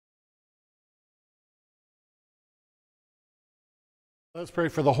Let's pray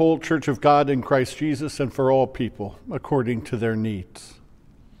for the whole Church of God in Christ Jesus and for all people according to their needs.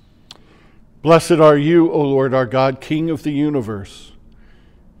 Blessed are you, O Lord our God, King of the universe.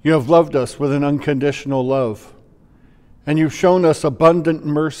 You have loved us with an unconditional love, and you've shown us abundant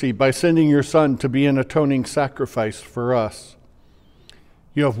mercy by sending your Son to be an atoning sacrifice for us.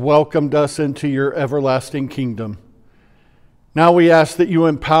 You have welcomed us into your everlasting kingdom. Now we ask that you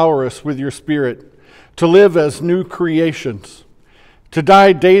empower us with your Spirit to live as new creations, to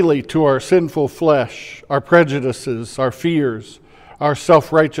die daily to our sinful flesh, our prejudices, our fears, our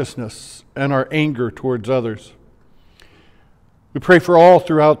self-righteousness, and our anger towards others. We pray for all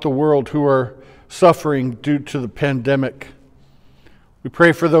throughout the world who are suffering due to the pandemic. We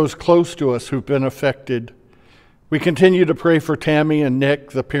pray for those close to us who've been affected. We continue to pray for Tammy and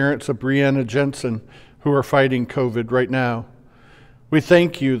Nick, the parents of Brianna Jensen, who are fighting COVID right now. We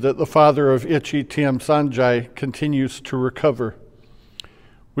thank you that the father of Ichi Tiam Sanjay continues to recover.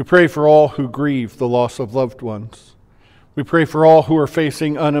 We pray for all who grieve the loss of loved ones. We pray for all who are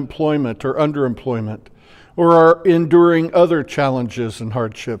facing unemployment or underemployment or are enduring other challenges and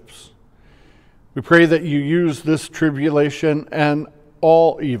hardships. We pray that you use this tribulation and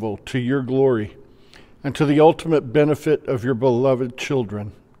all evil to your glory and to the ultimate benefit of your beloved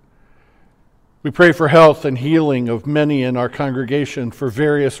children. We pray for health and healing of many in our congregation for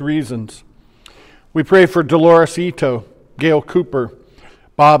various reasons. We pray for Dolores Ito, Gail Cooper,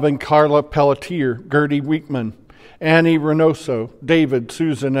 Bob and Carla Pelletier, Gertie Weekman, Annie Reynoso, David,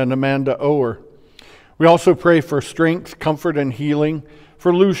 Susan, and Amanda Ower. We also pray for strength, comfort, and healing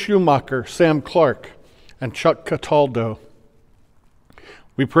for Lou Schumacher, Sam Clark, and Chuck Cataldo.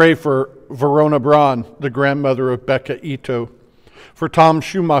 We pray for Verona Braun, the grandmother of Becca Ito, for Tom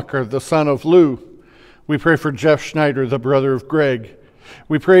Schumacher, the son of Lou. We pray for Jeff Schneider, the brother of Greg.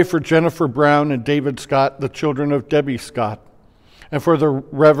 We pray for Jennifer Brown and David Scott, the children of Debbie Scott, and for the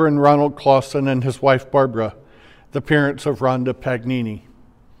Reverend Ronald Clausen and his wife Barbara, the parents of Rhonda Pagnini.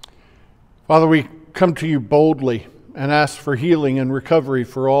 Father, we come to you boldly and ask for healing and recovery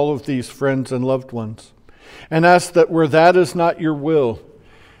for all of these friends and loved ones, and ask that where that is not your will,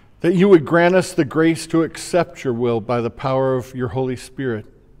 that you would grant us the grace to accept your will by the power of your Holy Spirit.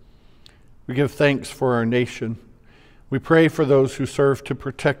 We give thanks for our nation. We pray for those who serve to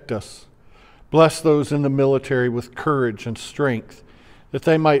protect us. Bless those in the military with courage and strength, that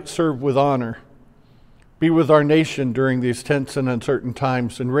they might serve with honor. Be with our nation during these tense and uncertain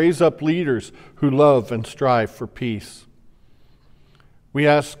times, and raise up leaders who love and strive for peace. We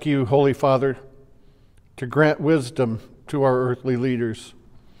ask you, Holy Father, to grant wisdom to our earthly leaders.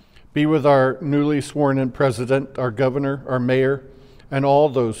 Be with our newly sworn-in president, our governor, our mayor, and all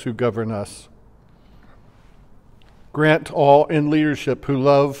those who govern us. Grant all in leadership who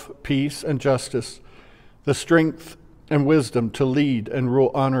love peace and justice the strength and wisdom to lead and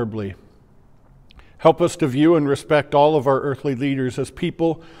rule honorably. Help us to view and respect all of our earthly leaders as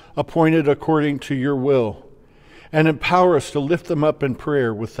people appointed according to your will, and empower us to lift them up in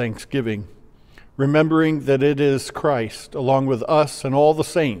prayer with thanksgiving, remembering that it is Christ, along with us and all the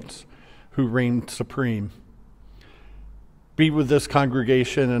saints, who reign supreme. Be with this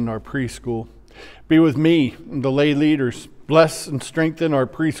congregation and our preschool. Be with me and the lay leaders. Bless and strengthen our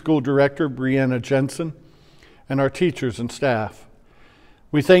preschool director, Brianna Jensen, and our teachers and staff.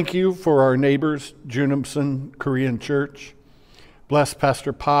 We thank you for our neighbors, Junimson Korean Church. Bless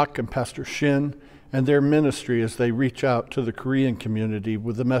Pastor Pak and Pastor Shin and their ministry as they reach out to the Korean community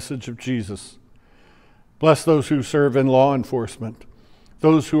with the message of Jesus. Bless those who serve in law enforcement,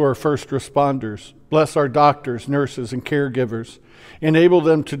 those who are first responders. Bless our doctors, nurses, and caregivers. Enable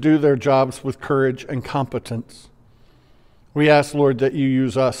them to do their jobs with courage and competence. We ask, Lord, that you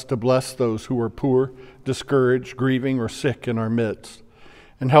use us to bless those who are poor, discouraged, grieving, or sick in our midst,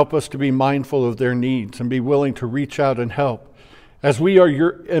 and help us to be mindful of their needs and be willing to reach out and help, as we are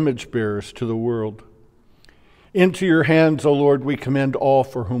your image bearers to the world. Into your hands, O Lord, we commend all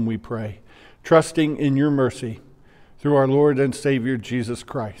for whom we pray, trusting in your mercy, through our Lord and Savior, Jesus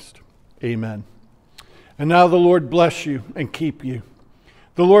Christ. Amen. And now the Lord bless you and keep you.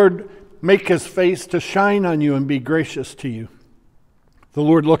 The Lord make his face to shine on you and be gracious to you. The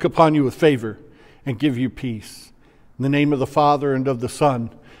Lord look upon you with favor and give you peace. In the name of the Father, and of the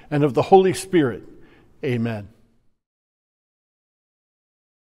Son, and of the Holy Spirit. Amen.